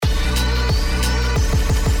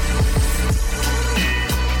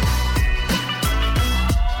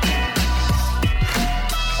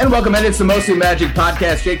And welcome in. It's the Mostly Magic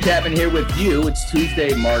podcast. Jake Chapman here with you. It's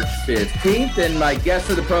Tuesday, March 15th. And my guest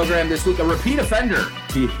for the program this week, a repeat offender.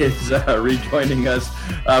 He is rejoining us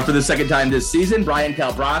for the second time this season. Brian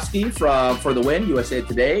Kalbrowski from For the Win, USA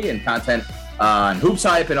Today, and content on Hoops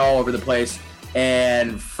Hype and all over the place.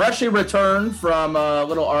 And freshly returned from a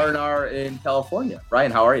little R&R in California.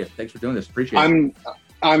 Brian, how are you? Thanks for doing this. Appreciate it.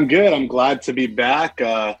 I'm good. I'm glad to be back.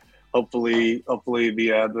 Hopefully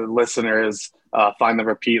the listeners find the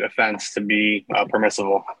repeat offense to be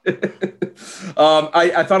permissible.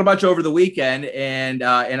 I thought about you over the weekend, and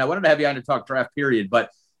I wanted to have you on to talk draft period.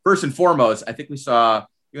 But first and foremost, I think we saw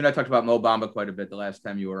you and I talked about Mo Bamba quite a bit the last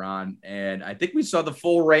time you were on, and I think we saw the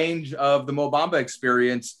full range of the Mo Bamba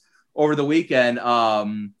experience over the weekend.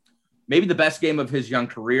 Maybe the best game of his young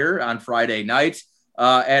career on Friday night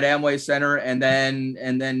at Amway Center, and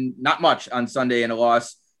then not much on Sunday in a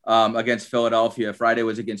loss against Philadelphia. Friday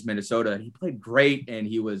was against Minnesota. He played great, and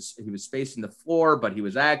he was spacing the floor, but he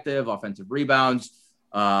was active, offensive rebounds.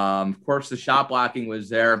 Of course, the shot blocking was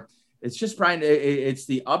there. It's just, Brian, it's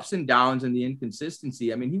the ups and downs and the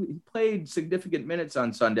inconsistency. I mean, he played significant minutes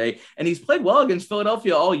on Sunday, and he's played well against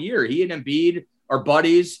Philadelphia all year. He and Embiid are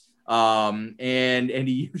buddies, and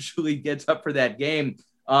he usually gets up for that game.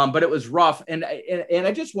 But it was rough. And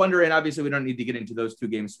I just wonder, and obviously we don't need to get into those two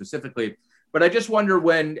games specifically, but I just wonder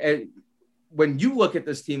when you look at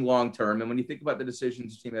this team long-term and when you think about the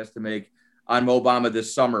decisions the team has to make on Mo Bamba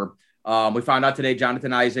this summer, we found out today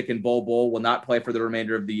Jonathan Isaac and Bol Bol will not play for the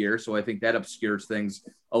remainder of the year. So I think that obscures things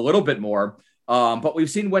a little bit more. But we've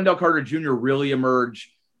seen Wendell Carter Jr. really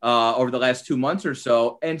emerge over the last 2 months or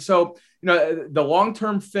so. And so, the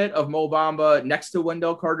long-term fit of Mo Bamba next to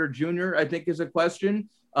Wendell Carter Jr., I think, is a question.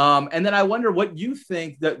 And then I wonder what you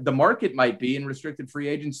think that the market might be in restricted free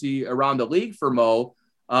agency around the league for Mo,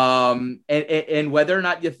 and whether or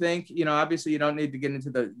not you think, obviously you don't need to get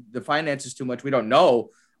into the finances too much. We don't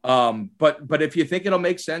know. But if you think it'll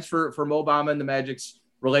make sense for Mo Bamba and the Magic's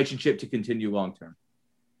relationship to continue long-term.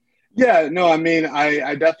 Yeah, no, I mean,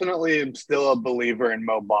 I definitely am still a believer in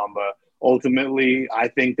Mo Bamba. Ultimately, I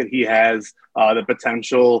think that he has the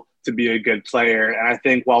potential to be a good player. And I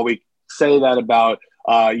think while we say that about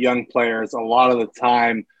young players a lot of the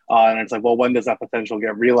time, and it's like, well, when does that potential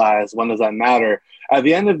get realized? When does that matter? At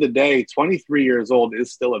the end of the day, 23 years old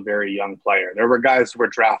is still a very young player. There were guys who were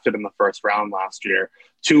drafted in the first round last year,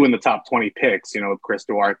 2 in the top 20 picks, with Chris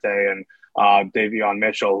Duarte and Davion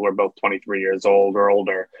Mitchell, who are both 23 years old or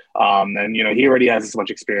older. And he already has this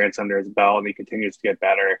much experience under his belt, and he continues to get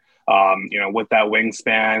better. With that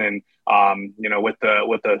wingspan and with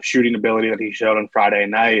the shooting ability that he showed on Friday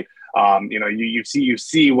night, you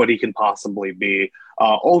see what he can possibly be.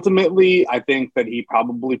 Ultimately, I think that he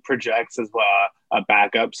probably projects as a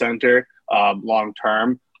backup center long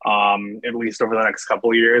term, at least over the next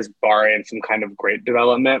couple of years, barring some kind of great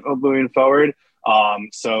development moving forward.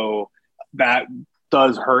 So that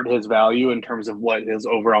does hurt his value in terms of what his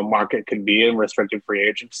overall market could be in restricted free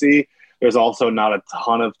agency. There's also not a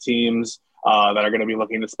ton of teams that are going to be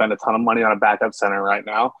looking to spend a ton of money on a backup center right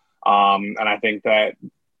now. And I think that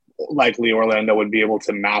likely Orlando would be able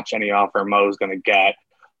to match any offer Mo's going to get.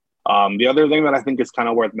 The other thing that I think is kind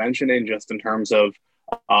of worth mentioning just in terms of,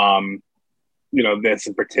 this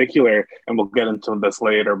in particular, and we'll get into this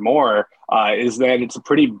later more, is that it's a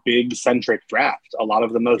pretty big centric draft. A lot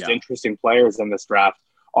of the most interesting players in this draft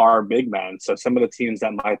are big men. So some of the teams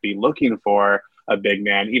that might be looking for a big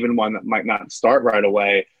man, even one that might not start right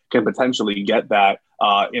away, can potentially get that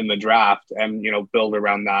in the draft and, build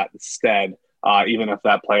around that instead, even if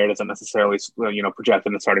that player doesn't necessarily, project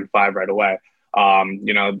in the starting 5 right away.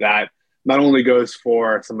 That not only goes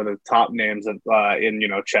for some of the top names in,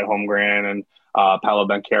 Chet Holmgren and Paolo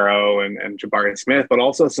Banchero and Jabari Smith, but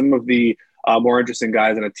also some of the more interesting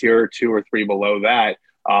guys in a tier 2 or 3 below that,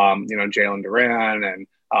 Jalen Duran and,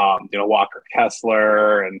 Walker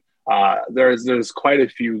Kessler. And there's quite a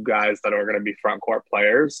few guys that are going to be front court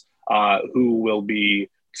players who will be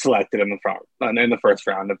selected in the first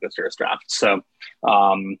round of this year's draft. So,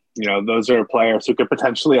 those are players who could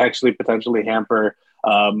potentially hamper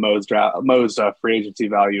Mo's free agency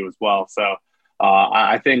value as well. So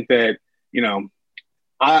I think that,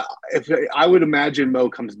 I would imagine Mo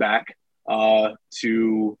comes back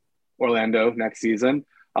to Orlando next season.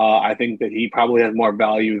 I think that he probably has more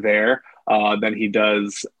value there than he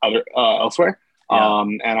does elsewhere. Yeah.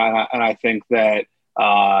 And I think that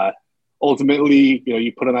ultimately,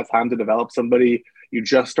 you put in that time to develop somebody, you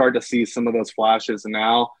just start to see some of those flashes. And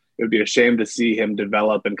now it would be a shame to see him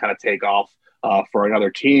develop and kind of take off for another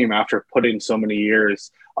team after putting so many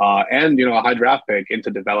years and, a high draft pick into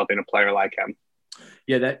developing a player like him.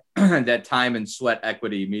 Yeah, that that time and sweat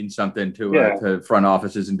equity means something Yeah. to front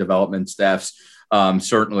offices and development staffs,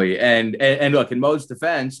 certainly. And look, in Mo's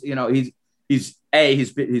defense, you know, he's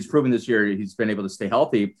proven this year he's been able to stay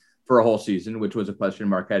healthy for a whole season, which was a question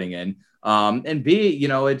mark heading in. And B, you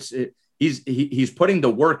know, he's putting the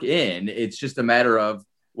work in. It's just a matter of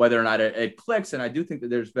whether or not it clicks. And I do think that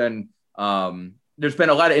there's been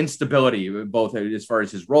a lot of instability, both as far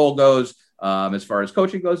as his role goes, as far as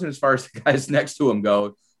coaching goes, and as far as the guys next to him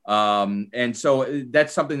go. And so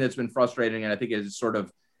that's something that's been frustrating, and I think has sort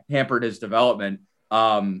of hampered his development.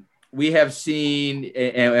 We have seen,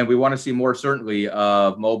 and we want to see more certainly,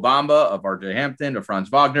 of Mo Bamba, of RJ Hampton, of Franz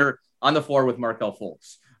Wagner on the floor with Markelle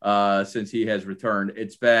Fultz since he has returned.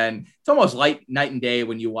 It's almost night and day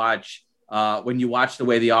when you watch the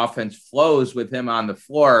way the offense flows with him on the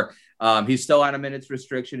floor. He's still on a minutes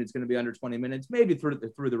restriction. It's going to be under 20 minutes, maybe through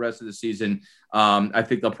the rest of the season. I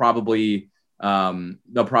think they'll probably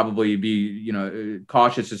be, you know,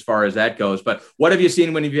 cautious as far as that goes. But what have you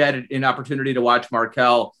seen when you've had an opportunity to watch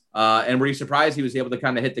Markelle? And were you surprised he was able to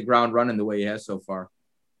kind of hit the ground running the way he has so far?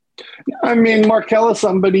 I mean, Markelle is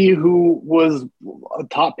somebody who was a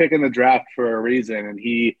top pick in the draft for a reason, and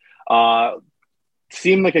he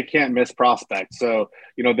seemed like a can't miss prospect. So,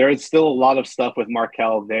 you know, there's still a lot of stuff with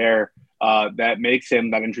Markelle there that makes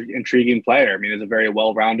him that intriguing player. I mean, he's a very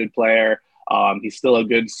well-rounded player. He's still a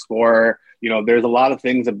good scorer. You know, there's a lot of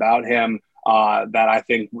things about him that I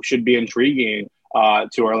think should be intriguing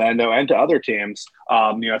to Orlando and to other teams,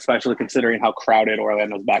 you know, especially considering how crowded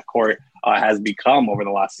Orlando's backcourt has become over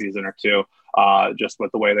the last season or two, just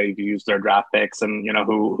with the way they've used their draft picks and, you know,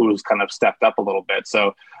 who's kind of stepped up a little bit.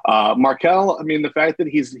 So Markelle, I mean, the fact that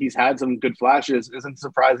he's had some good flashes isn't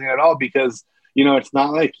surprising at all because, you know, it's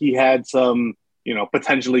not like he had some, you know,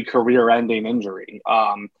 potentially career-ending injury.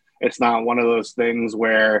 It's not one of those things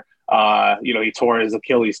where, you know, he tore his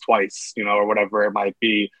Achilles twice, you know, or whatever it might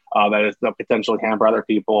be, that is potentially hamper other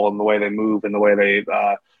people in the way they move and the way they,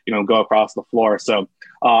 you know, go across the floor. So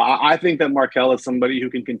I think that Markelle is somebody who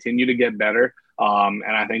can continue to get better. And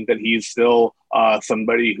I think that he's still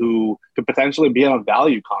somebody who could potentially be on a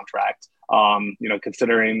value contract, you know,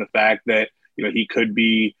 considering the fact that, you know, he could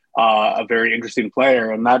be a very interesting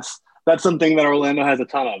player. And that's something that Orlando has a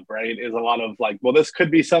ton of, right? Is a lot of like, well, this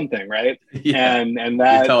could be something, right? Yeah, and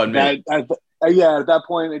that at that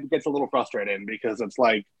point it gets a little frustrating because it's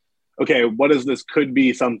like, okay, what is this could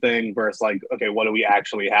be something versus like, okay, what do we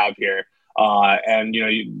actually have here? And you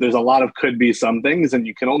know, there's a lot of could be some things, and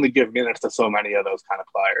you can only give minutes to so many of those kind of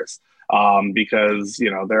players because you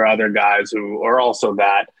know there are other guys who are also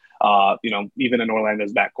that, you know, even in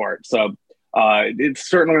Orlando's backcourt. So. It's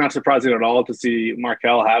certainly not surprising at all to see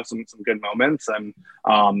Markelle have some good moments, and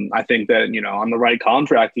I think that, you know, on the right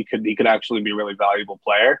contract he could actually be a really valuable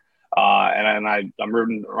player. And I'm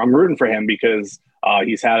rooting for him because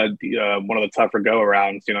he's had one of the tougher go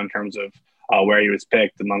arounds, you know, in terms of where he was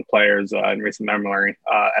picked among players in recent memory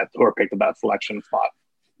who were picked at that selection spot.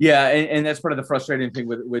 Yeah, and that's part of the frustrating thing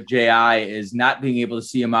with J.I. is not being able to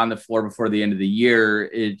see him on the floor before the end of the year.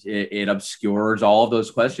 It obscures all of those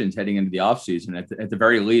questions heading into the offseason. At the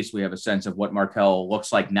very least, we have a sense of what Markelle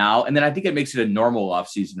looks like now. And then I think it makes it a normal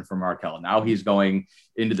offseason for Markelle. Now he's going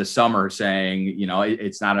into the summer saying, you know,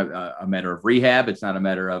 it's not a matter of rehab. It's not a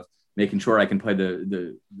matter of making sure I can play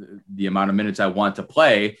the amount of minutes I want to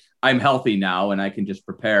play. I'm healthy now, and I can just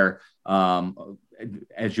prepare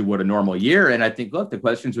as you would a normal year. And I think, look, the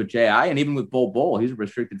questions with J.I. and even with Bol, he's a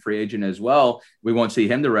restricted free agent as well. We won't see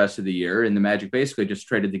him the rest of the year. And the Magic basically just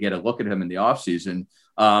traded to get a look at him in the offseason.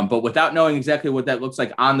 But without knowing exactly what that looks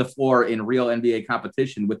like on the floor in real NBA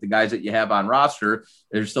competition with the guys that you have on roster,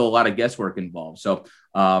 there's still a lot of guesswork involved. So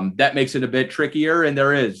that makes it a bit trickier. And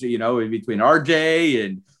there is, you know, in between RJ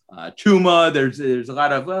and Chuma, there's a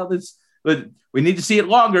lot of, but we need to see it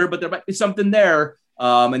longer, but there might be something there.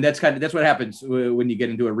 And that's what happens when you get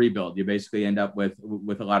into a rebuild. You basically end up with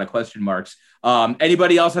a lot of question marks.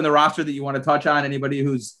 Anybody else on the roster that you want to touch on? Anybody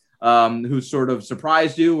who's sort of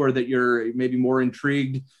surprised you or that you're maybe more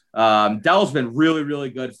intrigued? Dell's been really, really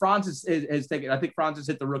good. Franz has taken, I think Franz has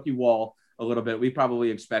hit the rookie wall a little bit. We probably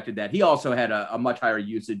expected that. He also had a much higher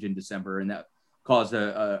usage in December, and that caused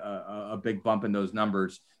a big bump in those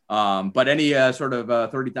numbers. But any sort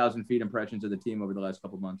of 30,000 feet impressions of the team over the last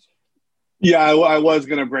couple of months? Yeah, I was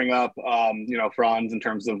going to bring up, you know, Franz in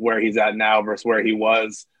terms of where he's at now versus where he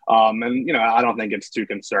was. And, you know, I don't think it's too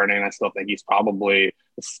concerning. I still think he's probably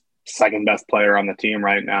the second best player on the team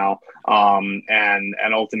right now. And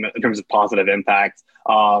ultimately, in terms of positive impact,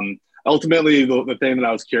 ultimately, the thing that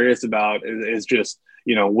I was curious about is just,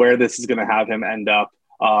 you know, where this is going to have him end up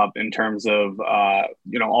in terms of,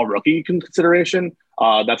 all rookie consideration.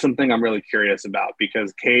 That's something I'm really curious about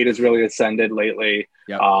because Cade has really ascended lately.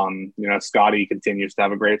 Yep. Scotty continues to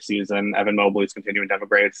have a great season. Evan Mobley's continuing to have a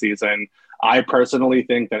great season. I personally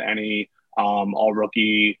think that any all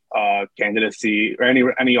rookie candidacy or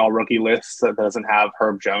any all rookie list that doesn't have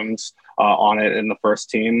Herb Jones on it in the first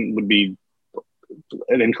team would be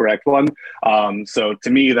an incorrect one. So to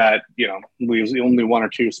me, that leaves only one or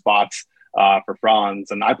two spots for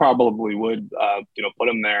Franz, and I probably would put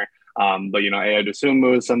him there. But Ayo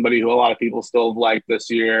Dosunmu is somebody who a lot of people still have liked this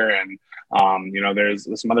year, and there's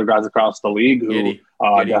some other guys across the league who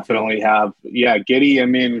Giddey definitely too. have. Yeah, Giddey. I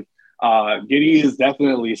mean, Giddey is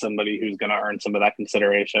definitely somebody who's going to earn some of that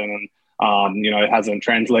consideration. And, it hasn't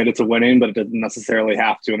translated to winning, but it doesn't necessarily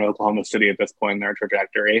have to in Oklahoma City at this point in their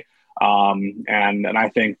trajectory. And I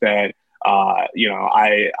think that, I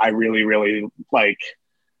really, really like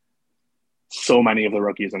so many of the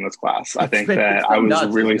rookies in this class. I think that I was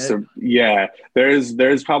nuts, really,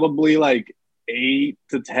 there's probably like 8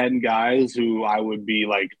 to 10 guys who I would be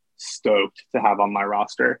like stoked to have on my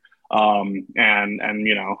roster. I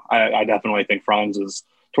definitely think Franz is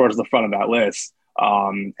towards the front of that list.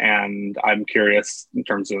 And I'm curious in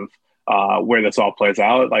terms of where this all plays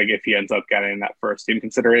out, like if he ends up getting that first team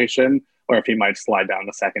consideration or if he might slide down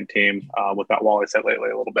the second team with that Wally said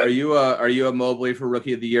lately a little bit. Are you a Mobley for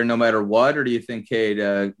rookie of the year no matter what, or do you think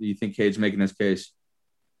Cade's making his case?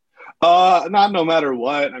 Not no matter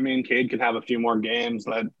what. I mean, Cade can have a few more games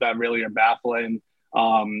that really are baffling,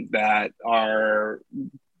 that are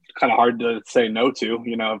kind of hard to say no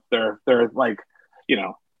to. They're like,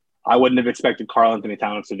 I wouldn't have expected Karl-Anthony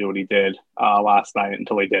Towns to do what he did last night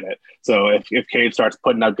until he did it. So if Cade starts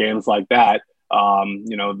putting up games like that,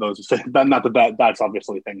 those that's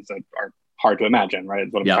obviously things that are hard to imagine, right?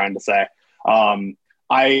 Is what I'm trying to say.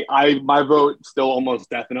 My vote still almost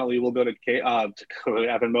definitely will go to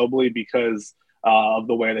Evan Mobley because of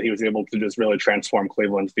the way that he was able to just really transform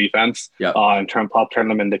Cleveland's defense and help turn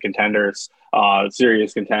them into contenders,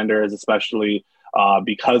 serious contenders, especially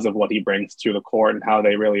because of what he brings to the court and how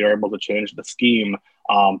they really are able to change the scheme,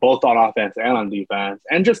 both on offense and on defense,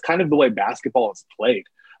 and just kind of the way basketball is played.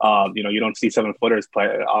 You don't see 7-footers play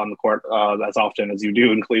on the court as often as you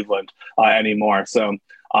do in Cleveland anymore. So,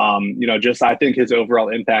 I think his overall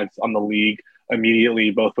impact on the league immediately,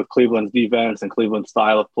 both with Cleveland's defense and Cleveland's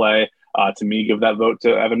style of play, to me, give that vote to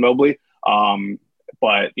Evan Mobley.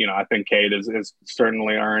 But, I think Cade is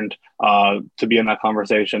certainly earned to be in that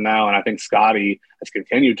conversation now. And I think Scotty has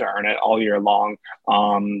continued to earn it all year long.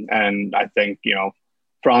 And I think,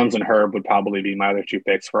 Franz and Herb would probably be my other two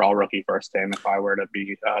picks for all rookie first team if I were to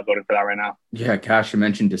be voting for that right now. Yeah, Cash, you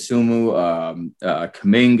mentioned Dosunmu,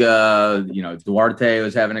 Kuminga, Duarte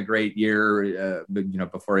was having a great year,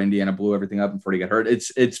 before Indiana blew everything up before he got hurt.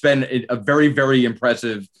 It's been a very, very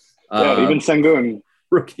impressive. Even Sengun.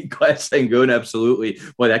 Rookie class Sengun, absolutely.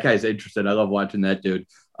 Boy, that guy's interesting. I love watching that dude.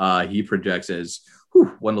 He projects as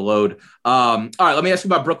one to load. All right, let me ask you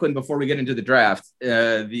about Brooklyn before we get into the draft.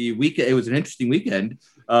 The weekend, it was an interesting weekend.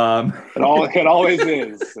 It always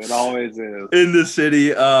is. It always is in the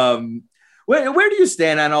city. Where do you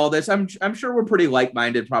stand on all this? I'm sure we're pretty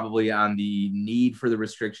like-minded probably on the need for the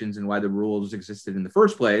restrictions and why the rules existed in the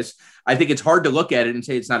first place. I think it's hard to look at it and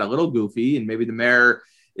say it's not a little goofy, and maybe the mayor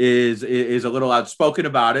is a little outspoken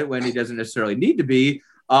about it when he doesn't necessarily need to be.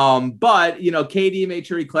 But KD made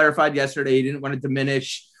sure he clarified yesterday. He didn't want to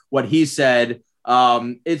diminish what he said.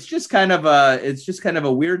 It's just kind of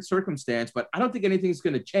a weird circumstance, but I don't think anything's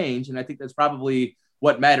going to change. And I think that's probably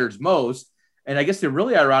what matters most. And I guess the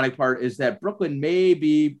really ironic part is that Brooklyn may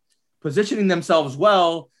be positioning themselves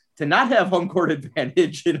well to not have home court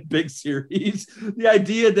advantage in a big series. The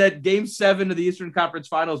idea that Game 7 of the Eastern Conference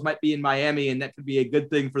Finals might be in Miami and that could be a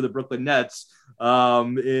good thing for the Brooklyn Nets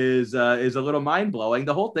is a little mind blowing.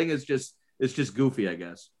 The whole thing is just goofy, I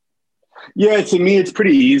guess. Yeah, to me, it's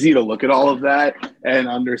pretty easy to look at all of that and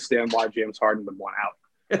understand why James Harden would want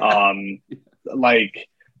out. Like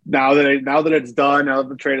now that it's done, now that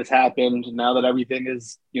the trade has happened, now that everything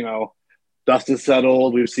is, dust is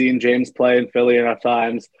settled. We've seen James play in Philly enough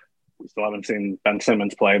times. We still haven't seen Ben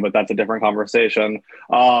Simmons play, but that's a different conversation.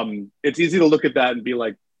 It's easy to look at that and be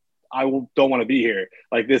like, don't want to be here.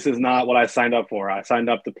 Like, this is not what I signed up for. I signed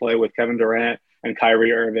up to play with Kevin Durant and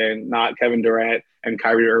Kyrie Irving, not Kevin Durant and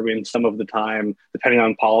Kyrie Irving some of the time, depending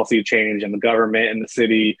on policy change and the government and the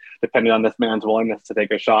city, depending on this man's willingness to take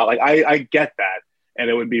a shot. Like, I get that. And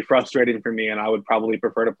it would be frustrating for me. And I would probably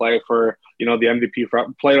prefer to play for, the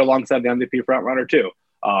MVP play alongside the MVP front runner too,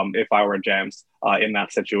 if I were James in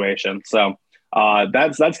that situation. So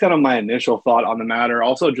that's kind of my initial thought on the matter.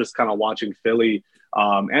 Also, just kind of watching Philly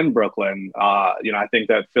and Brooklyn. I think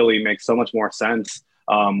that Philly makes so much more sense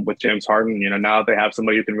with James Harden. Now that they have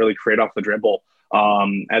somebody who can really create off the dribble.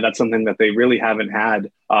 And that's something that they really haven't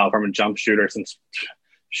had from a jump shooter since,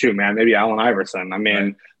 maybe Allen Iverson. I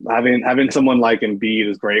mean, having someone like Embiid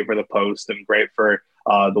is great for the post and great for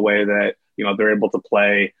the way that, they're able to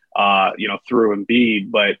play, through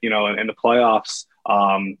Embiid. But, in the playoffs,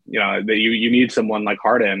 you need someone like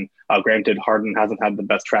Harden. Granted, Harden hasn't had the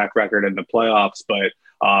best track record in the playoffs, but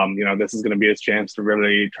this is going to be his chance to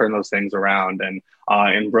really turn those things around. And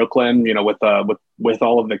in Brooklyn, with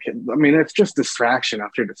all of the kids, I mean, it's just distraction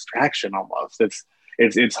after distraction almost.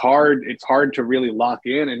 It's hard to really lock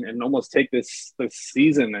in and almost take this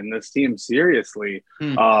season and this team seriously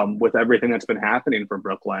with everything that's been happening for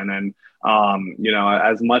Brooklyn. And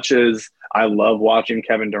as much as I love watching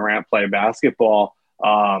Kevin Durant play basketball,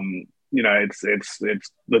 it's the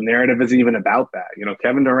narrative isn't even about that.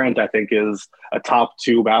 Kevin Durant, I think, is a top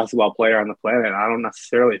 2 basketball player on the planet. I don't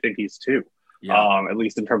necessarily think he's 2, at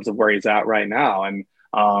least in terms of where he's at right now. And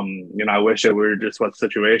I wish it were just a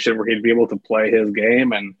situation where he'd be able to play his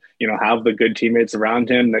game and, have the good teammates around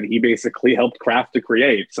him that he basically helped craft to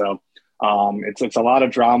create. So it's a lot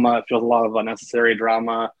of drama. It feels a lot of unnecessary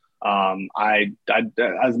drama. I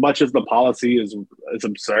as much as the policy is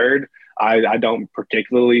absurd, I don't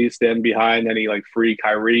particularly stand behind any like free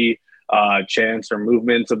Kyrie chants or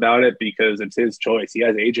movements about it, because it's his choice. He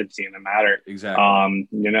has agency in the matter. Exactly.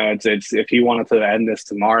 It's if he wanted to end this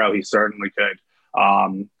tomorrow, he certainly could.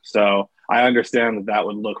 So I understand that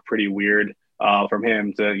would look pretty weird from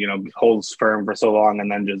him to, hold firm for so long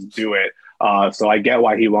and then just do it. So I get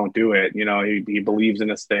why he won't do it. He believes in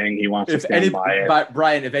this thing. He wants to stand by it. But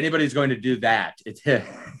Brian, if anybody's going to do that, it's him.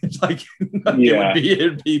 It's like, yeah.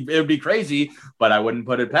 it would be crazy, but I wouldn't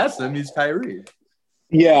put it past him. He's Kyrie.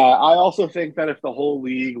 Yeah. I also think that if the whole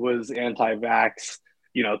league was anti-vax,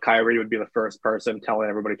 Kyrie would be the first person telling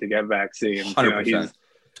everybody to get vaccines. 100%.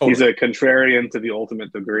 He's a contrarian to the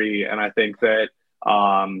ultimate degree. And I think that,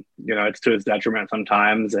 it's to his detriment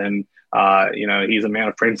sometimes. And, he's a man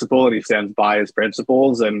of principle and he stands by his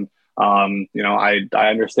principles. And, I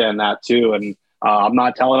understand that too. And I'm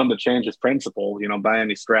not telling him to change his principle, by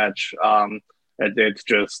any stretch. It's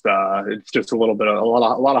just a little bit of a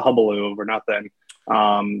lot of hubbub over nothing.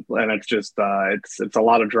 And it's just it's a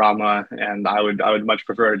lot of drama. And I would much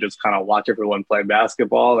prefer to just kind of watch everyone play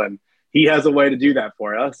basketball. And he has a way to do that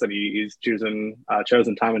for us, and he's chosen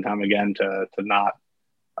time and time again to not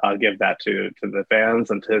give that to the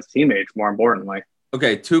fans and to his teammates, more importantly.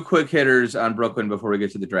 Okay, 2 quick hitters on Brooklyn before we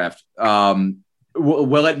get to the draft.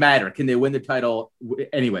 Will it matter? Can they win the title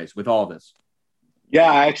anyways with all this?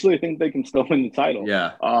 Yeah, I actually think they can still win the title.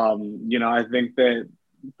 Yeah. I think that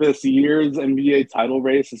this year's NBA title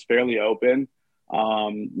race is fairly open.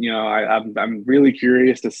 I'm really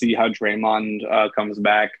curious to see how Draymond comes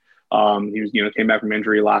back. He came back from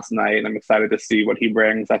injury last night, and I'm excited to see what he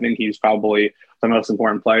brings. I think he's probably the most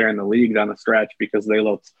important player in the league down the stretch, because they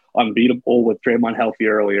looked unbeatable with Draymond healthy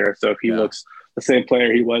earlier. So if he looks the same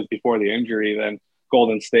player he was before the injury, then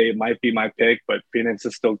Golden State might be my pick, but Phoenix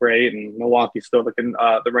is still great, and Milwaukee's still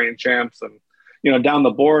the reigning champs. And, down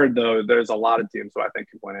the board, though, there's a lot of teams who I think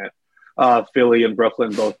can win it. Philly and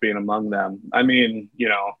Brooklyn both being among them. I mean,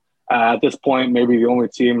 at this point, maybe the only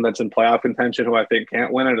team that's in playoff contention who I think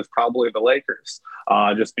can't win it is probably the Lakers,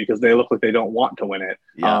 just because they look like they don't want to win it.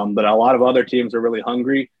 Yeah. But a lot of other teams are really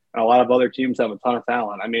hungry, and a lot of other teams have a ton of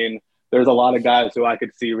talent. I mean, there's a lot of guys who I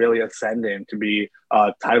could see really ascending to be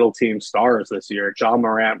title team stars this year. Ja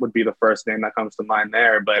Morant would be the first name that comes to mind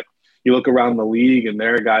there. But you look around the league, and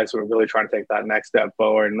there are guys who are really trying to take that next step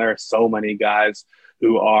forward. And there are so many guys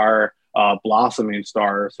who are blossoming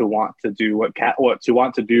stars who want to do what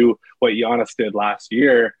Giannis did last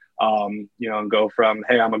year, and go from,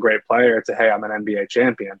 hey, I'm a great player to, hey, I'm an NBA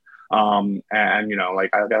champion.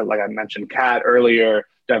 Like I mentioned, Kat earlier,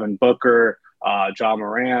 Devin Booker, Ja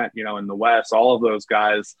Morant, in the West, all of those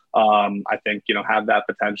guys, I think, have that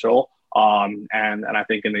potential. And I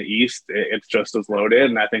think in the East, it's just as loaded.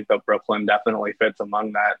 And I think that Brooklyn definitely fits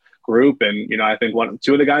among that group. And, I think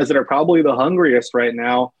 2 of the guys that are probably the hungriest right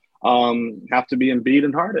now have to be Embiid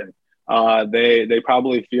and Harden. They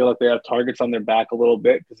probably feel like they have targets on their back a little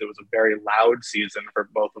bit, because it was a very loud season for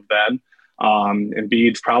both of them.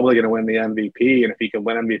 Embiid's probably going to win the MVP. And if he can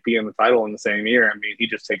win MVP and the title in the same year, I mean, he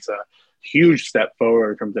just takes a huge step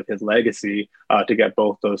forward in terms of his legacy to get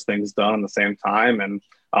both those things done at the same time, and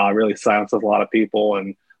really silences a lot of people.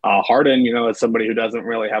 And Harden, as somebody who doesn't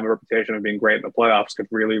really have a reputation of being great in the playoffs, could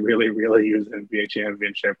really, really, really use an NBA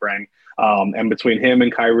championship ring. And between him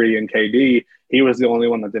and Kyrie and KD, he was the only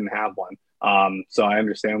one that didn't have one. So I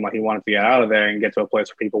understand why he wanted to get out of there and get to a place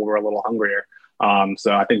where people were a little hungrier.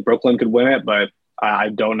 So I think Brooklyn could win it, but I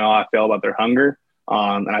don't know how I feel about their hunger.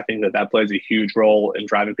 And I think that plays a huge role in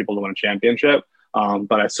driving people to win a championship.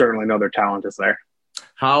 But I certainly know their talent is there.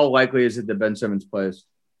 How likely is it that Ben Simmons plays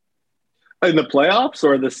in the playoffs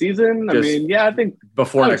or the season? I mean, yeah, I think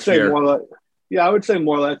before next year. I would say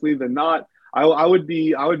more likely than not. I would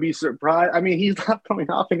be surprised. I mean, he's not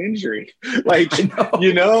coming off an injury. Like,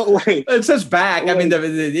 it says back. I mean,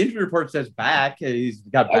 the injury report says back. He's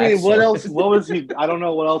got back. I mean, what else? What was he? I don't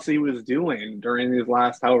know what else he was doing during these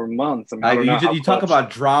last however months. I mean, you talk about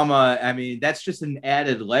drama. I mean, that's just an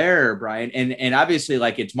added layer, Brian. And obviously,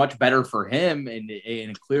 like, it's much better for him and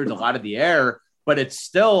it clears a lot of the air. But it's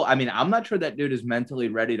still, I mean, I'm not sure that dude is mentally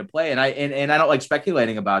ready to play. And I don't like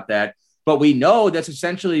speculating about that. But we know that's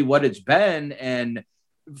essentially what it's been. And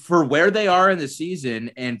for where they are in the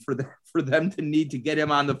season and for them to need to get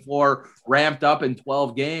him on the floor ramped up in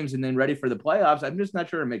 12 games and then ready for the playoffs, I'm just not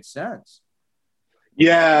sure it makes sense.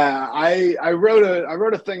 Yeah, I wrote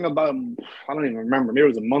a thing about, I don't even remember, maybe it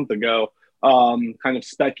was a month ago, kind of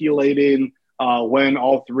speculating when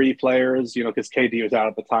all three players, because KD was out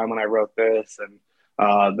at the time when I wrote this, and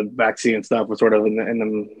the vaccine stuff was sort of in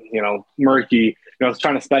the murky. I was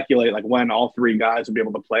trying to speculate like when all three guys would be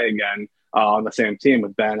able to play again on the same team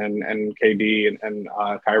with Ben and KD and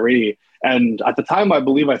Kyrie. And at the time, I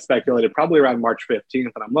believe I speculated probably around March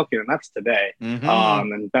 15th, and I'm looking, and that's today.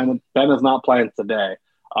 Mm-hmm. And Ben is not playing today.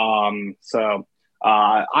 So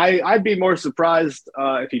I'd be more surprised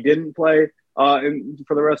if he didn't play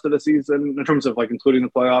for the rest of the season in terms of like including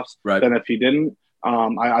the playoffs, right, than if he didn't.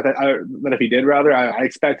 Than if he did, rather. I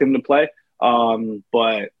expect him to play.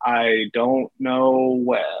 But I don't know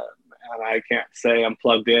when, and I can't say I'm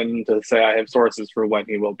plugged in to say I have sources for when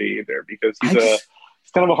he will be either, because he's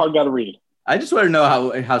kind of a hard guy to read. I just want to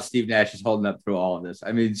know how Steve Nash is holding up through all of this.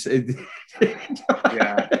 I mean,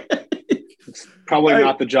 yeah, it's probably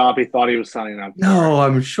not the job he thought he was signing up for. No,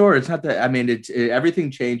 I'm sure it's not that. I mean, everything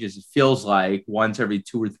changes. It feels like once every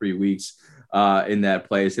 2 or 3 weeks in that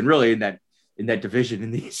place, and really in that division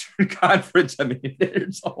in the Eastern Conference. I mean,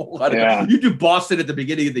 there's a whole lot of you do Boston at the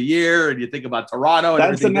beginning of the year, and you think about Toronto. And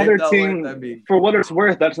that's another team. I mean, for what it's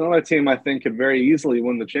worth, that's another team I think could very easily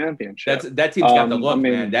win the championship. That team's got the look,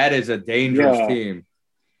 man. That is a dangerous team.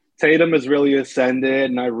 Tatum has really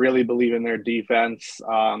ascended, and I really believe in their defense.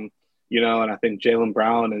 And I think Jaylen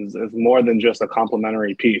Brown is more than just a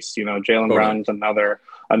complimentary piece. Jaylen Brown is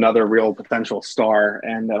another real potential star,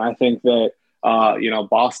 and I think that.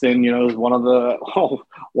 Boston, is one of the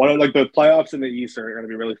playoffs in the East are going to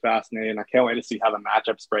be really fascinating. I can't wait to see how the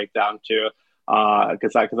matchups break down too,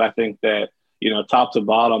 because I think that top to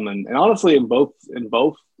bottom and honestly in both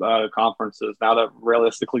conferences, now that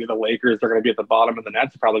realistically the Lakers are going to be at the bottom and the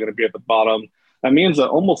Nets are probably going to be at the bottom, that means that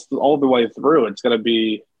almost all the way through it's going to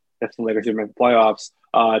be, if the Lakers even make the playoffs,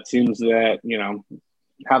 teams that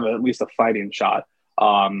have at least a fighting shot.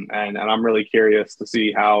 And I'm really curious to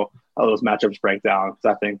see how those matchups break down,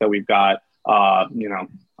 because I think that we've got a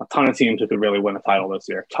ton of teams who could really win a title this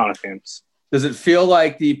year. A ton of teams. Does it feel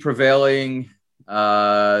like the prevailing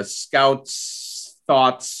scouts,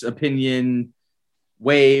 thoughts, opinion,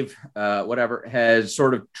 wave, whatever, has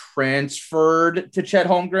sort of transferred to Chet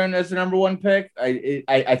Holmgren as the number one pick?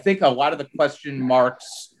 I think a lot of the question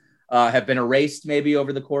marks have been erased maybe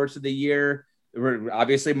over the course of the year.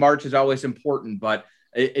 Obviously, March is always important, but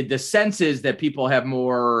the sense is that people have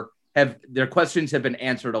their questions have been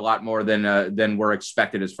answered a lot more than were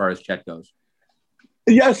expected as far as Chet goes.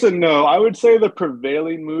 Yes and no. I would say the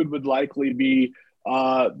prevailing mood would likely be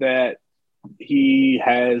that he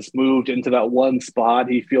has moved into that one spot.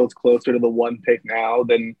 He feels closer to the one pick now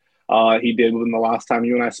than he did when the last time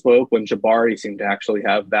you and I spoke, when Jabari seemed to actually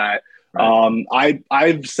have that. Right.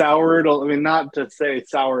 I've soured. I mean, not to say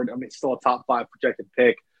soured. I mean, still a top 5 projected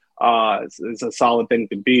pick. It's a solid thing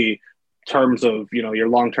to be in terms of your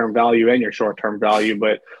long-term value and your short-term value.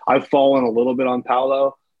 But I've fallen a little bit on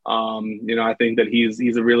Paolo. I think that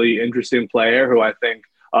he's a really interesting player who I think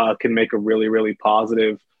can make a really, really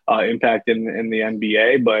positive impact in the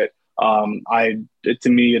NBA. But to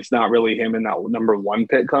me, it's not really him in that number one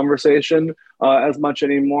pick conversation as much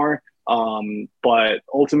anymore. But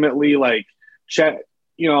ultimately, like Chet,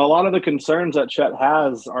 a lot of the concerns that Chet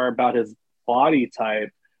has are about his body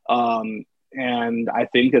type. And I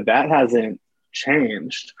think that hasn't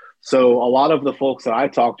changed. So a lot of the folks that I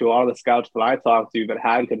talked to, a lot of the scouts that I talked to that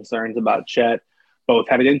had concerns about Chet, both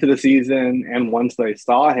headed into the season and once they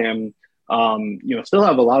saw him, still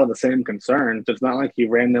have a lot of the same concerns. It's not like he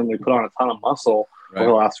randomly put on a ton of muscle over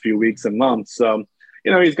the last few weeks and months. So,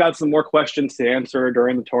 he's got some more questions to answer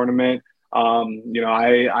during the tournament. You know,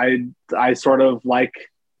 I sort of like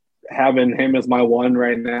having him as my one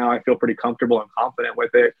right now. I feel pretty comfortable and confident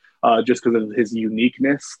with it, just because of his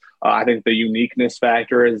uniqueness. I think the uniqueness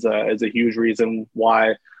factor is a huge reason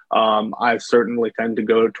why I certainly tend to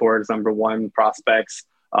go towards number one prospects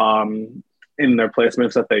in their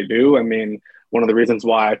placements that they do. I mean, one of the reasons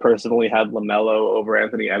why I personally had LaMelo over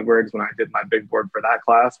Anthony Edwards when I did my big board for that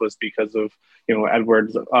class was because of, you know,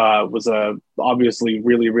 Edwards was a obviously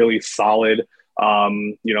really, really solid,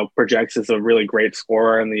 you know, projects as a really great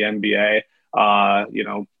scorer in the NBA, you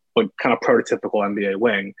know, but kind of prototypical NBA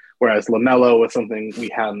wing, whereas LaMelo was something we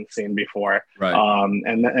hadn't seen before. Right.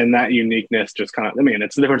 And that uniqueness just kind of, I mean,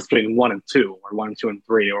 it's the difference between 1 and 2 or 1, 2, and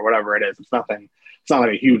 3 or whatever it is. It's not like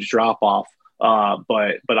a huge drop off.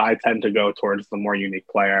 But I tend to go towards the more unique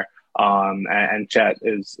player. And Chet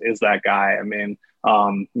is that guy. I mean,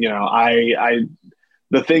 you know,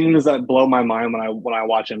 the things that blow my mind when I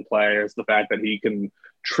watch him play is the fact that he can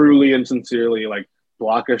truly and sincerely like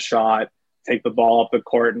block a shot, take the ball up the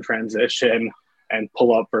court in transition, and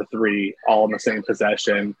pull up for three all in the same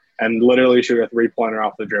possession, and literally shoot a 3-pointer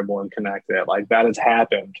off the dribble and connect it. Like that has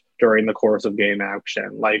happened during the course of game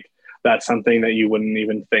action. Like that's something that you wouldn't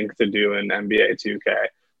even think to do in NBA 2K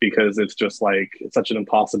because it's just like it's such an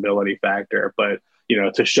impossibility factor. But you know,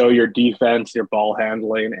 to show your defense, your ball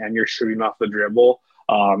handling, and your shooting off the dribble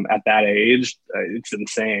at that age, it's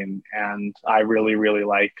insane. And I really, really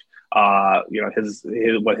like you know his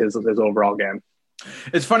overall game.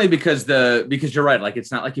 It's funny because you're right. Like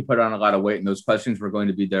it's not like you put on a lot of weight, and those questions were going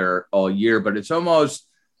to be there all year. But it's almost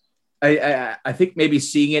I think maybe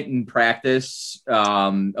seeing it in practice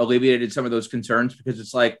alleviated some of those concerns because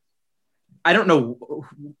it's like, I don't know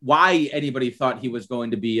why anybody thought he was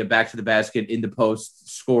going to be a back to the basket in the post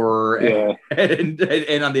scorer and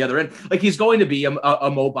on the other end, like he's going to be a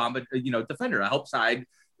Mo Bamba, you know, defender, a help side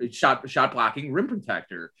shot blocking rim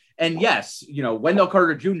protector. And yes, you know, Wendell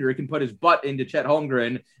Carter Jr. can put his butt into Chet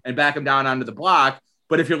Holmgren and back him down onto the block.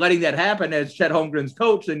 But if you're letting that happen as Chet Holmgren's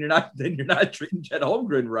coach, then you're not treating Chet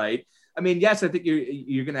Holmgren right. I mean, yes, I think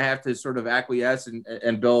you're going to have to sort of acquiesce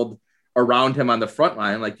and build around him on the front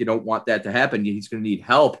line. Like you don't want that to happen. He's going to need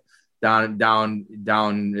help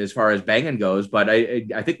down as far as banging goes. But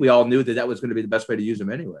I think we all knew that was going to be the best way to use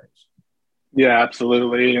him anyways. Yeah,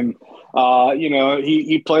 absolutely. And, you know,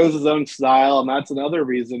 he plays his own style. And that's another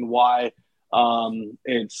reason why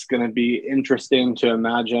it's going to be interesting to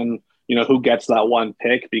imagine, you know, who gets that one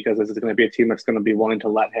pick, because this is going to be a team that's going to be willing to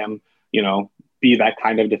let him, you know, be that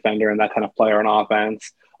kind of defender and that kind of player on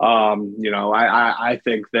offense. You know, I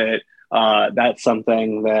think that that's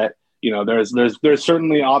something that, you know, there's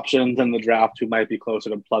certainly options in the draft who might be closer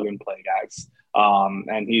to plug and play guys.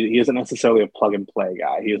 And he isn't necessarily a plug and play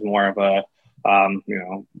guy. He is more of a, you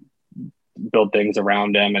know, build things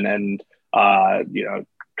around him and you know,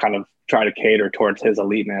 kind of try to cater towards his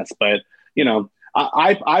eliteness. But, you know,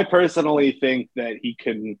 I personally think that he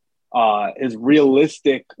can, his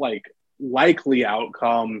realistic, like likely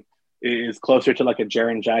outcome is closer to like a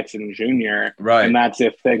Jaren Jackson Jr. Right. And that's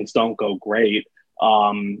if things don't go great.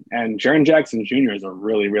 And Jaren Jackson Jr. is a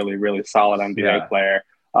really, really, really solid NBA player.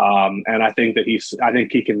 And I think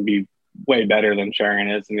he can be way better than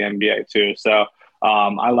Jaren is in the NBA too. So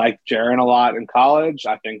I like Jaren a lot in college.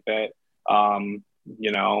 I think that,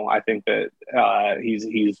 you know,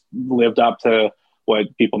 he's lived up to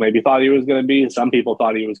what people maybe thought he was going to be. Some people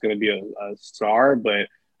thought he was going to be a star, but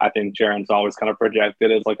I think Jaren's always kind of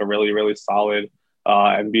projected as like a really, really solid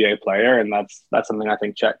NBA player. And that's something I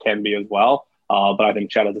think Chet can be as well. But I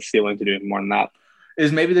think Chet has a ceiling to do more than that.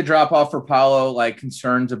 Is maybe the drop off for Paolo like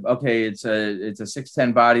concerns of, okay, it's a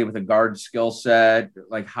 6'10" body with a guard skill set.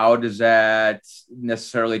 Like, how does that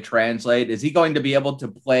necessarily translate? Is he going to be able to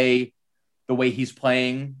play the way he's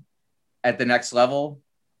playing at the next level?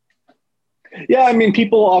 Yeah, I mean,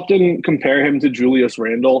 people often compare him to Julius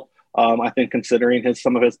Randle. I think considering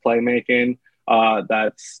some of his playmaking,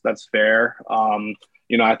 that's fair.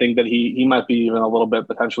 You know, I think that he might be even a little bit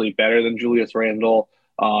potentially better than Julius Randle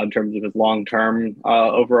in terms of his long-term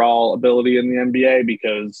overall ability in the NBA,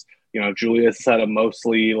 because, you know, Julius has had a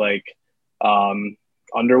mostly like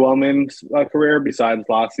underwhelming career besides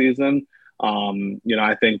last season. You know,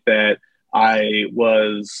 I think that I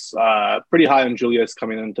was pretty high on Julius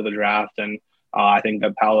coming into the draft, and I think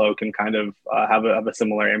that Paolo can kind of have a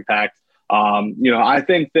similar impact. You know, I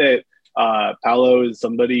think that Paolo is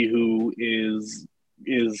somebody who is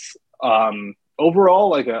overall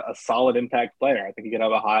like a solid impact player. I think he could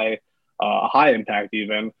have a high impact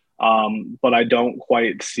even, but I don't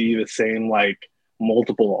quite see the same like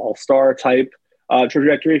multiple all-star type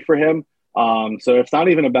trajectory for him. So it's not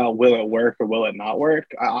even about will it work or will it not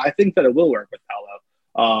work. I think that it will work with Paolo.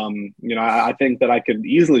 I think that I could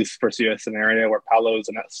easily foresee a scenario where Paolo is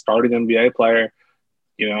a starting NBA player,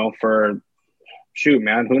 for shoot,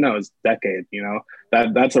 man, who knows, decade.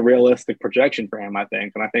 That's a realistic projection for him, I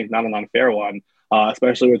think, and I think not an unfair one,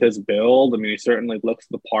 especially with his build. I mean, he certainly looks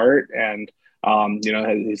the part, and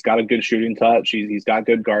he's got a good shooting touch. He's got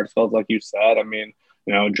good guard skills, like you said. I mean,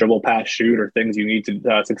 dribble, pass, shoot are things you need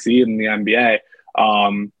to succeed in the NBA.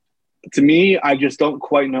 To me, I just don't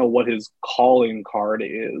quite know what his calling card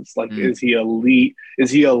is. Like, is he elite? Is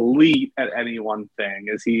he elite at any one thing?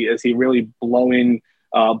 Is he really blowing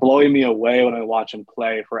me away when I watch him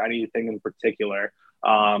play for anything in particular?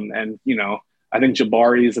 I think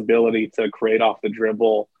Jabari's ability to create off the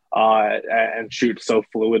dribble and shoot so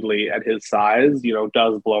fluidly at his size,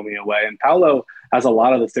 does blow me away. And Paolo has a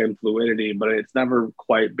lot of the same fluidity, but it's never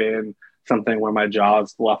quite been something where my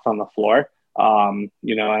jaw's left on the floor. And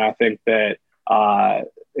I think that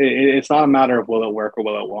it's not a matter of will it work or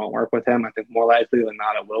will it won't work with him. I think more likely than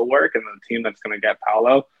not it will work, and the team that's going to get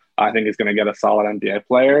Paolo, I think, is going to get a solid NBA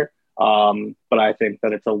player. But I think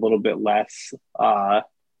that it's a little bit less of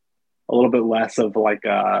like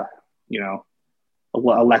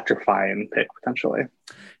electrifying pick potentially.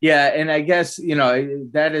 Yeah, and I guess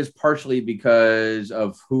that is partially because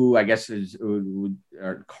of who I guess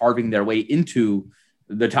are carving their way into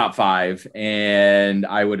the top 5, and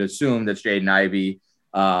I would assume that's Jaden Ivey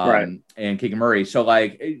and Keegan Murray. So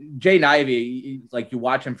like Jaden Ivey, like you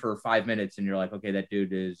watch him for 5 minutes and you're like, okay, that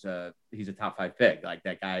dude is he's a top 5 pick. Like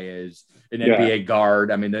that guy is an NBA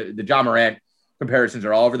guard. I mean, the Ja Morant comparisons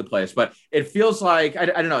are all over the place, but it feels like I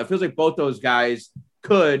don't know. It feels like both those guys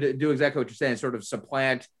could do exactly what you're saying, sort of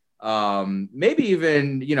supplant maybe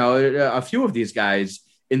even a few of these guys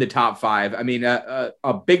in the top 5. I mean, a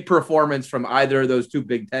big performance from either of those two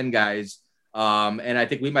Big Ten guys. And I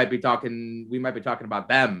think we might be talking about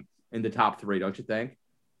them in the top 3, don't you think?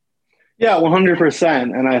 Yeah,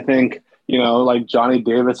 100%. And I think, like Johnny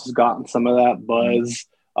Davis has gotten some of that buzz.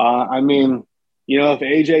 I mean, if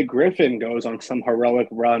AJ Griffin goes on some heroic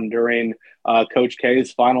run during Coach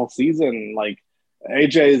K's final season, like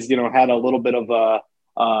AJ's, had a little bit of a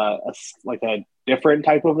different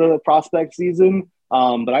type of a prospect season.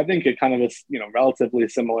 But I think it kind of is, relatively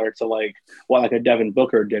similar to like what like a Devin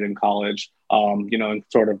Booker did in college, and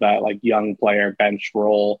sort of that like young player bench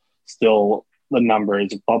role. Still, the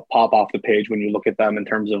numbers pop off the page when you look at them in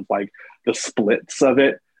terms of like the splits of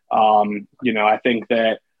it. I think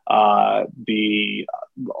that the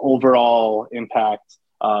overall impact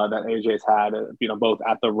that AJ's had, both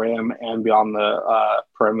at the rim and beyond the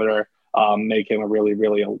perimeter, make him a really,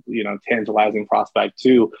 really, tantalizing prospect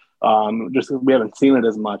too. Just we haven't seen it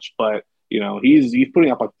as much, but he's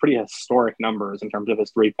putting up like pretty historic numbers in terms of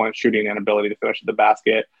his 3-point shooting and ability to finish at the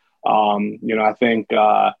basket. I think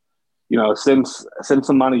since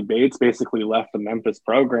Emoni Bates basically left the Memphis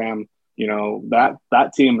program,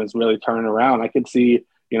 that team is really turning around. I could see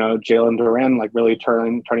Jalen Duren like really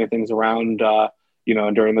turning things around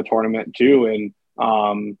during the tournament too,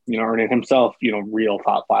 and earning himself real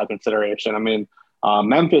top 5 consideration. I mean,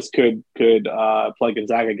 Memphis could play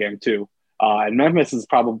Gonzaga game too. And Memphis is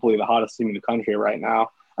probably the hottest team in the country right now.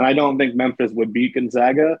 And I don't think Memphis would beat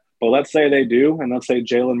Gonzaga, but let's say they do. And let's say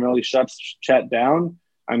Jalen really shuts Chet down.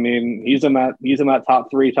 I mean, he's in that top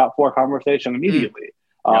 3, top 4 conversation immediately.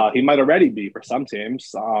 He might already be for some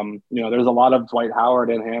teams. There's a lot of Dwight Howard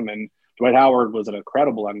in him, and Dwight Howard was an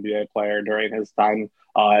incredible NBA player during his time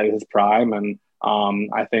at his prime. And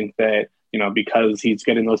I think that, because he's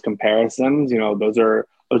getting those comparisons, those are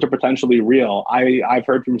potentially real. I've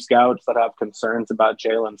heard from scouts that have concerns about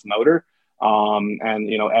Jalen's motor.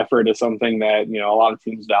 Effort is something that, a lot of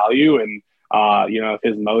teams value. And, if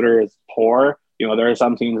his motor is poor, there are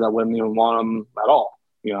some teams that wouldn't even want him at all.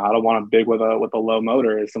 I don't want him big with a low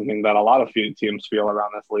motor is something that a lot of teams feel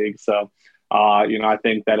around this league. So, I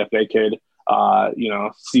think that if they could,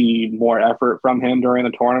 see more effort from him during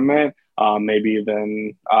the tournament, maybe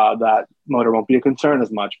then that motor won't be a concern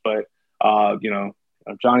as much. But,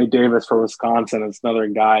 Johnny Davis for Wisconsin is another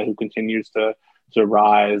guy who continues to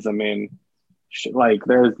rise. I mean, like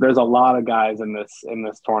there's a lot of guys in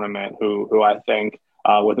this tournament who I think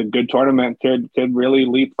with a good tournament could really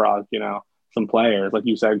leapfrog, some players. Like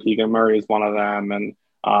you said, Keegan Murray is one of them. And,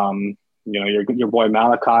 your boy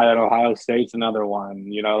Malachi at Ohio State's another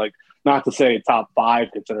one, like not to say top 5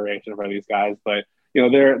 consideration for these guys, but,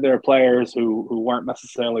 there are players who weren't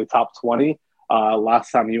necessarily top 20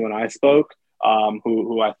 last time you and I spoke,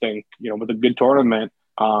 who I think, with a good tournament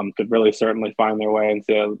could really certainly find their way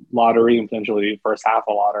into lottery and potentially first half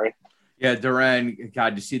of lottery. Yeah, Duren,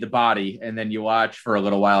 God, you see the body, and then you watch for a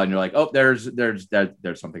little while, and you're like, oh, there's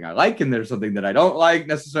something I like, and there's something that I don't like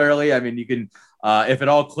necessarily. I mean, you can, if it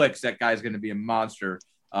all clicks, that guy's going to be a monster.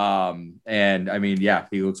 And I mean, yeah,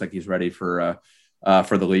 he looks like he's ready for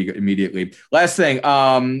the league immediately. Last thing,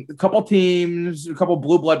 a couple teams, a couple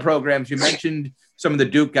blue blood programs. You mentioned some of the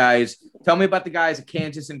Duke guys. Tell me about the guys at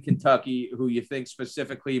Kansas and Kentucky who you think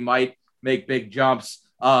specifically might make big jumps.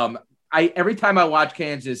 Every time I watch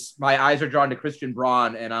Kansas, my eyes are drawn to Christian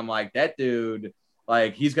Braun, and I'm like, that dude,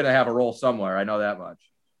 like, he's going to have a role somewhere. I know that much.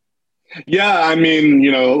 Yeah, I mean,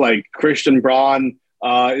 like Christian Braun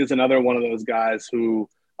is another one of those guys who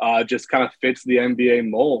just kind of fits the NBA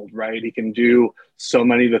mold, right? He can do so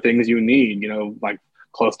many of the things you need, like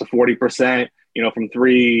close to 40%, from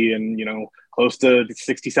three, and, close to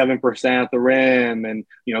 67% at the rim, and,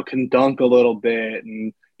 can dunk a little bit,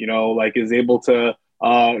 and, like is able to,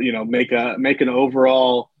 make an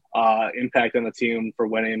overall impact on the team for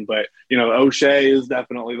winning. But, O'Shea is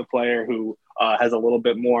definitely the player who has a little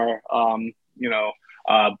bit more,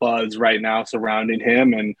 buzz right now surrounding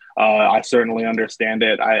him. And I certainly understand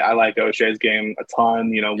it. I like O'Shea's game a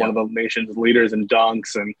ton, one of the nation's leaders in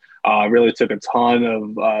dunks, and really took a ton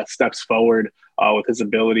of steps forward with his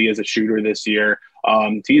ability as a shooter this year.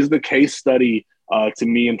 He's the case study to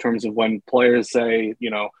me in terms of when players say,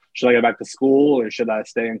 should I go back to school or should I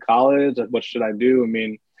stay in college? What should I do? I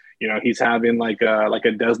mean, he's having like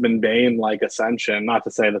a Desmond Bain like ascension. Not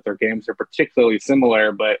to say that their games are particularly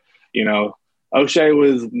similar, but O'Shea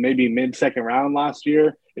was maybe mid-second round last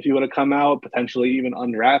year if he would have come out, potentially even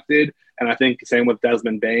undrafted. And I think same with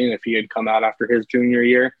Desmond Bain if he had come out after his junior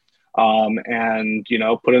year. And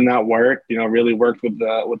put in that work, really worked with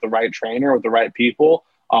the right trainer, with the right people,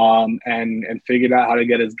 and figured out how to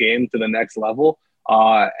get his game to the next level.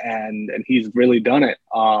 And he's really done it.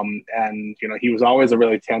 And he was always a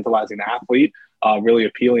really tantalizing athlete, really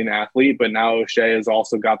appealing athlete, but now O'Shea has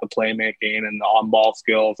also got the playmaking and the on-ball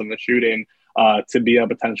skills and the shooting to be a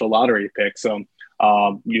potential lottery pick. So,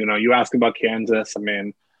 you ask about Kansas. I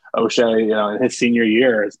mean, O'Shea, in his senior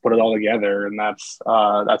year has put it all together, and that's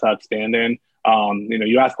outstanding.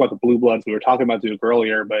 You ask about the Blue Bloods. We were talking about Duke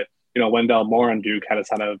earlier, but Wendell Moore and Duke had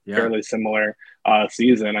a fairly similar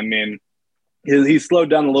season. I mean, he's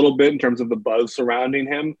slowed down a little bit in terms of the buzz surrounding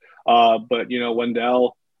him, but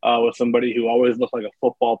Wendell was somebody who always looked like a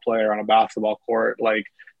football player on a basketball court. Like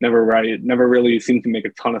never really seemed to make a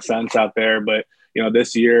ton of sense out there. But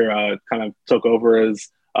this year kind of took over as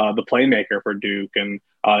the playmaker for Duke, and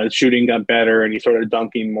his shooting got better, and he started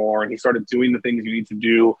dunking more, and he started doing the things you need to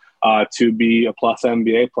do to be a plus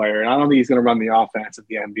NBA player. And I don't think he's going to run the offense at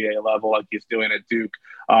the NBA level like he's doing at Duke,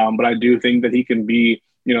 but I do think that he can be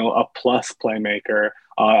a plus playmaker,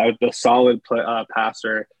 a solid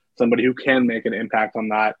passer, somebody who can make an impact on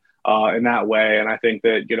that in that way. And I think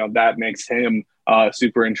that that makes him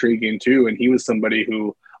super intriguing too. And he was somebody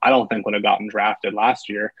who I don't think would have gotten drafted last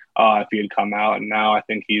year if he had come out. And now I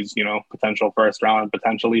think he's, potential first round,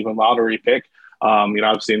 potential even lottery pick.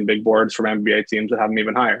 I've seen big boards from NBA teams that have him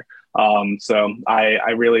even higher. So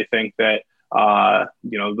I really think that,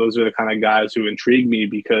 those are the kind of guys who intrigue me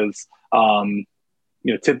because,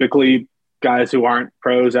 typically guys who aren't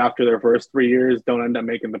pros after their first 3 years don't end up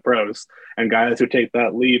making the pros. And guys who take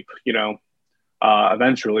that leap,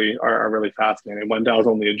 eventually are really fascinating. Wendell's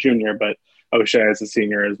only a junior, but O'Shea as a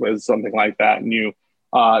senior is something like that. And you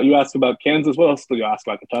asked about Kansas. What else did you ask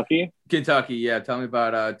about? Kentucky? Kentucky, yeah. Tell me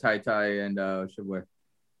about Ty and Shibwe.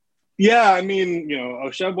 Yeah, I mean,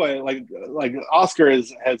 Oshebwe, like Oscar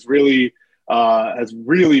has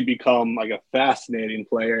really become like a fascinating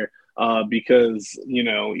player because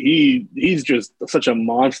he's just such a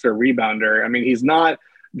monster rebounder. I mean, he's not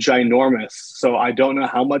ginormous, so I don't know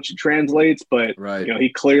how much it translates, but right. He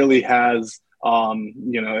clearly has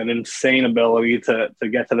an insane ability to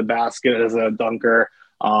get to the basket as a dunker,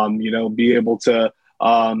 be able to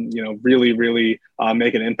really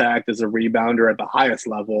make an impact as a rebounder at the highest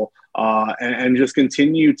level, and just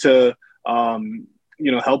continue to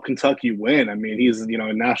help Kentucky win. I mean, he's a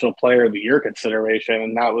National Player of the Year consideration,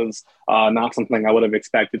 and that was not something I would have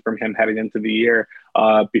expected from him heading into the year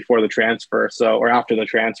before the transfer, or after the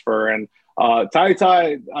transfer. And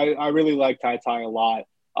Ty, I really like Ty a lot.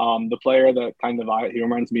 The player that he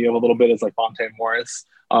reminds me of a little bit is like Monte Morris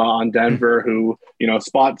on Denver, who,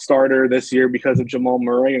 spot starter this year because of Jamal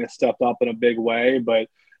Murray and has stepped up in a big way. But,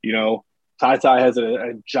 Ty has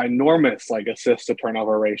a ginormous assist to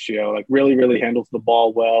turnover ratio, really handles the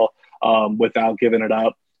ball well without giving it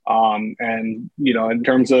up. And, in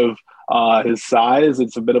terms of his size,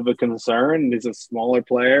 it's a bit of a concern. He's a smaller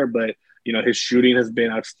player, but, his shooting has been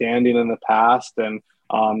outstanding in the past. And,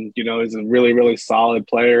 He's a really, really solid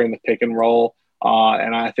player in the pick and roll.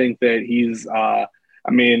 And I think that he's,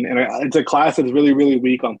 it's a class that's really, really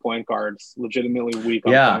weak on point guards, legitimately weak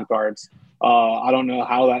on point guards. I don't know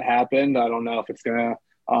how that happened. I don't know if it's going to,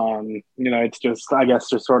 it's just, I guess,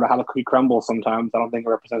 just sort of how the cookie crumbles sometimes. I don't think it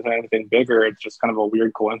represents anything bigger. It's just kind of a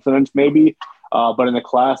weird coincidence, maybe. But in a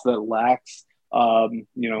class that lacks,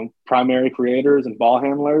 primary creators and ball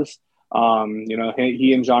handlers,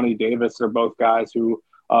 he and Johnny Davis are both guys who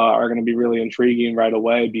are going to be really intriguing right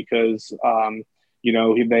away because,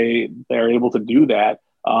 they're able to do that.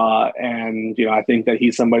 I think that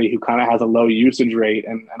he's somebody who kind of has a low usage rate.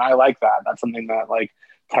 And I like that. That's something that like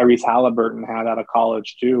Tyrese Halliburton had out of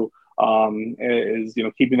college too,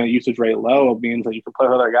 keeping that usage rate low means that you can play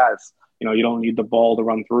with other guys. You don't need the ball to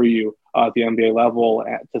run through you at the NBA level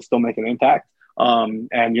to still make an impact.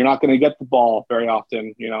 And you're not going to get the ball very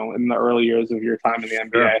often, in the early years of your time in the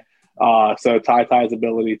NBA. So Ty's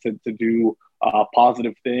ability to do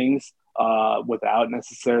positive things without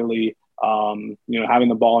necessarily, having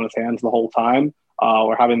the ball in his hands the whole time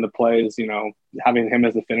or having the plays, having him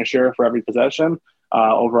as a finisher for every possession,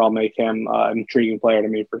 overall make him an intriguing player to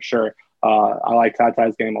me for sure. I like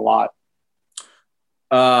Ty's game a lot.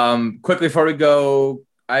 Quickly before we go,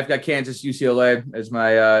 I've got Kansas UCLA as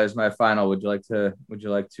my final. Would you like to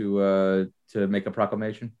make a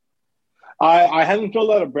proclamation? I haven't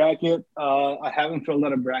filled out a bracket.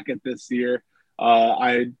 This year.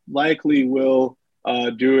 I likely will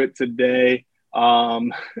do it today.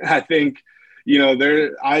 I think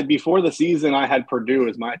before the season I had Purdue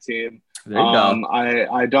as my team. There you go.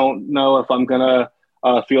 I don't know if I'm gonna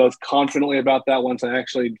feel as confidently about that once I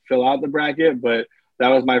actually fill out the bracket, but that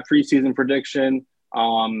was my preseason prediction.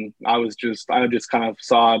 I just kind of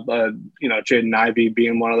saw, Jaden Ivey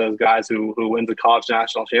being one of those guys who wins a college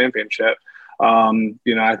national championship.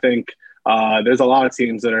 I think there's a lot of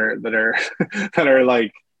teams that are that are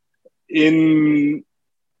like in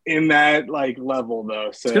that like level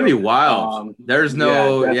though. So it's gonna be wild. There's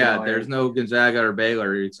no Gonzaga or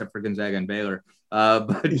Baylor except for Gonzaga and Baylor.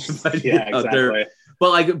 Exactly. But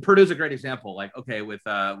like Purdue's a great example. Like, okay, with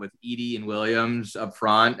Edey and Williams up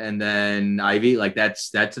front, and then Ivy, like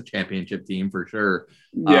that's a championship team for sure.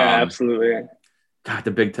 Yeah, absolutely. God,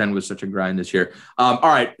 the Big Ten was such a grind this year. All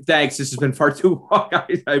right, thanks. This has been far too long,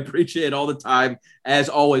 guys. I appreciate all the time as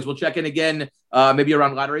always. We'll check in again, maybe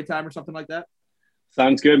around lottery time or something like that.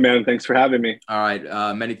 Sounds good, man. Thanks for having me. All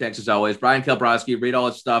right, many thanks as always. Brian Kalbrowski, read all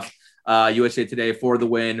his stuff. USA Today for the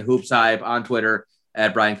win. Hoops Hype on Twitter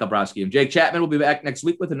at Brian Kalbrowski. And Jake Chapman will be back next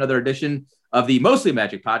week with another edition of the Mostly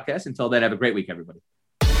Magic podcast. Until then, have a great week, everybody.